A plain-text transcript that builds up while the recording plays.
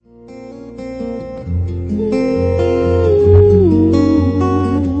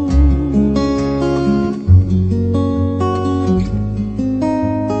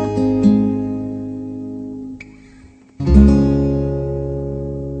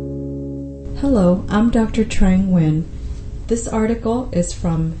Hello, I'm Dr. Trang Nguyen. This article is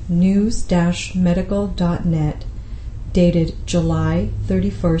from news-medical.net, dated July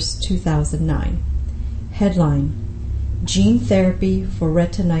 31st, 2009. Headline: Gene Therapy for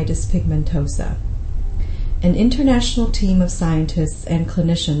Retinitis Pigmentosa. An international team of scientists and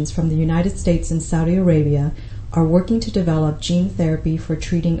clinicians from the United States and Saudi Arabia are working to develop gene therapy for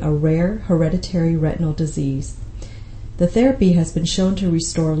treating a rare hereditary retinal disease. The therapy has been shown to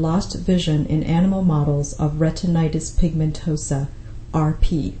restore lost vision in animal models of retinitis pigmentosa,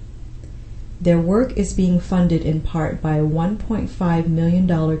 RP. Their work is being funded in part by a $1.5 million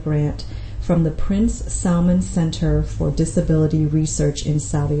grant from the Prince Salman Center for Disability Research in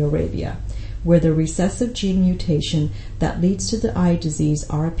Saudi Arabia, where the recessive gene mutation that leads to the eye disease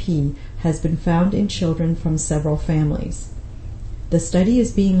RP has been found in children from several families. The study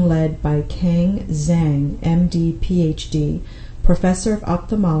is being led by Kang Zhang, MD, PhD, professor of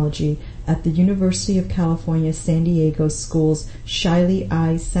ophthalmology at the University of California, San Diego School's Shiley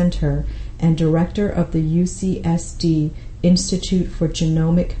Eye Center and director of the UCSD Institute for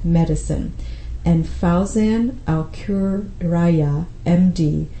Genomic Medicine, and Fauzan Al-Quraya,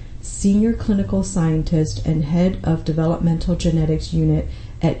 MD, senior clinical scientist and head of developmental genetics unit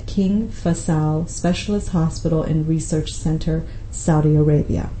at King Faisal Specialist Hospital and Research Center, Saudi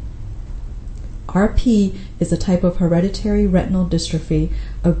Arabia. RP is a type of hereditary retinal dystrophy,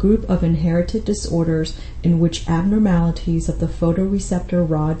 a group of inherited disorders in which abnormalities of the photoreceptor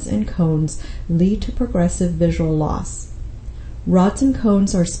rods and cones lead to progressive visual loss. Rods and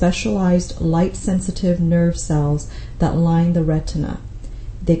cones are specialized light-sensitive nerve cells that line the retina.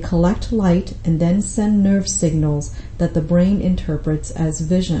 They collect light and then send nerve signals that the brain interprets as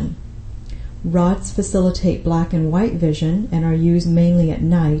vision. Rods facilitate black and white vision and are used mainly at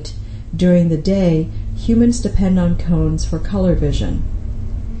night. During the day, humans depend on cones for color vision.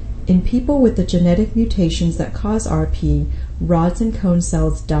 In people with the genetic mutations that cause RP, rods and cone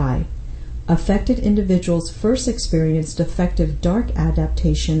cells die. Affected individuals first experience defective dark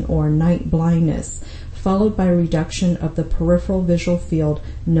adaptation or night blindness, followed by reduction of the peripheral visual field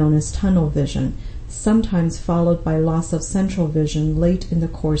known as tunnel vision, sometimes followed by loss of central vision late in the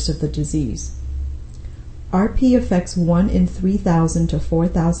course of the disease. RP affects 1 in 3,000 to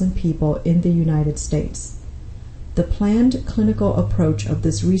 4,000 people in the United States. The planned clinical approach of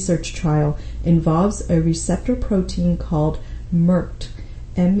this research trial involves a receptor protein called MERTK,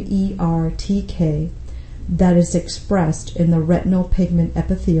 MERTK, that is expressed in the retinal pigment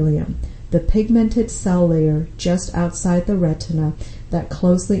epithelium, the pigmented cell layer just outside the retina that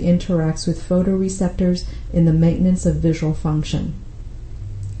closely interacts with photoreceptors in the maintenance of visual function.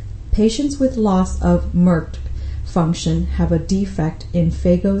 Patients with loss of MERTK function have a defect in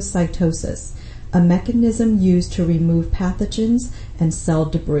phagocytosis, a mechanism used to remove pathogens and cell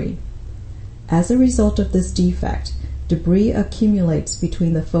debris. As a result of this defect, debris accumulates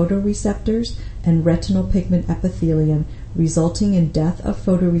between the photoreceptors and retinal pigment epithelium, resulting in death of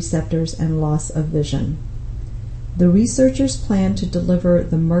photoreceptors and loss of vision. The researchers plan to deliver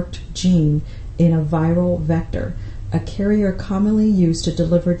the MERTK gene in a viral vector, a carrier commonly used to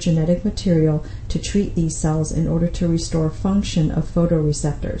deliver genetic material to treat these cells in order to restore function of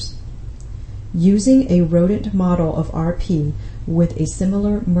photoreceptors. Using a rodent model of RP with a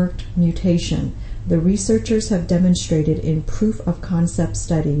similar MERTK mutation, the researchers have demonstrated in proof-of-concept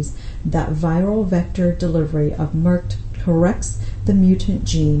studies that viral vector delivery of MERTK corrects the mutant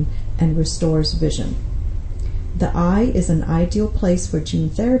gene and restores vision. The eye is an ideal place for gene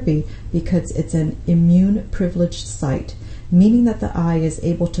therapy because it's an immune-privileged site, meaning that the eye is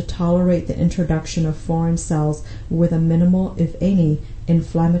able to tolerate the introduction of foreign cells with a minimal, if any,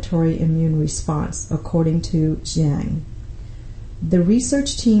 inflammatory immune response, according to Zhang. The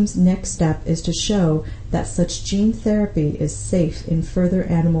research team's next step is to show that such gene therapy is safe in further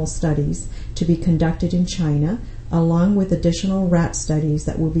animal studies to be conducted in China, along with additional rat studies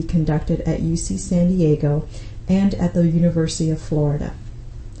that will be conducted at UC San Diego and at the University of Florida.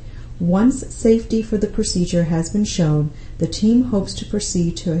 Once safety for the procedure has been shown, the team hopes to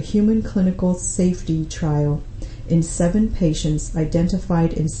proceed to a human clinical safety trial in 7 patients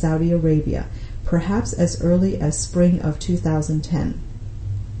identified in Saudi Arabia, perhaps as early as spring of 2010.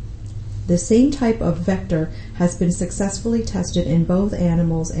 The same type of vector has been successfully tested in both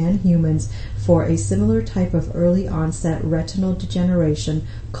animals and humans for a similar type of early onset retinal degeneration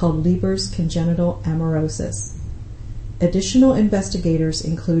called Leber's congenital amaurosis. Additional investigators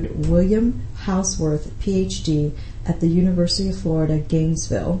include William Houseworth, PhD, at the University of Florida,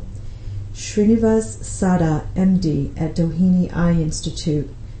 Gainesville, Srinivas Sada, MD, at Doheny Eye Institute,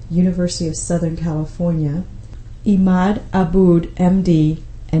 University of Southern California, Imad Aboud, MD,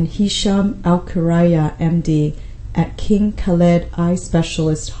 and Hisham Al-Kuraya, MD, at King Khaled Eye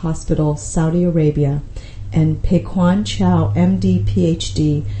Specialist Hospital, Saudi Arabia, and Pequan Chow, MD,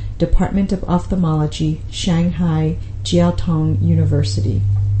 PhD, Department of Ophthalmology, Shanghai Jiaotong University.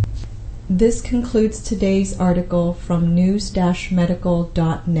 This concludes today's article from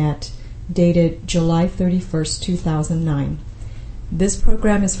news-medical.net, dated July 31st, 2009. This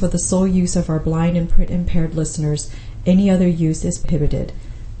program is for the sole use of our blind and print-impaired listeners. Any other use is prohibited.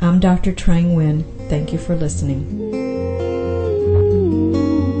 I'm Dr. Trang Nguyen. Thank you for listening.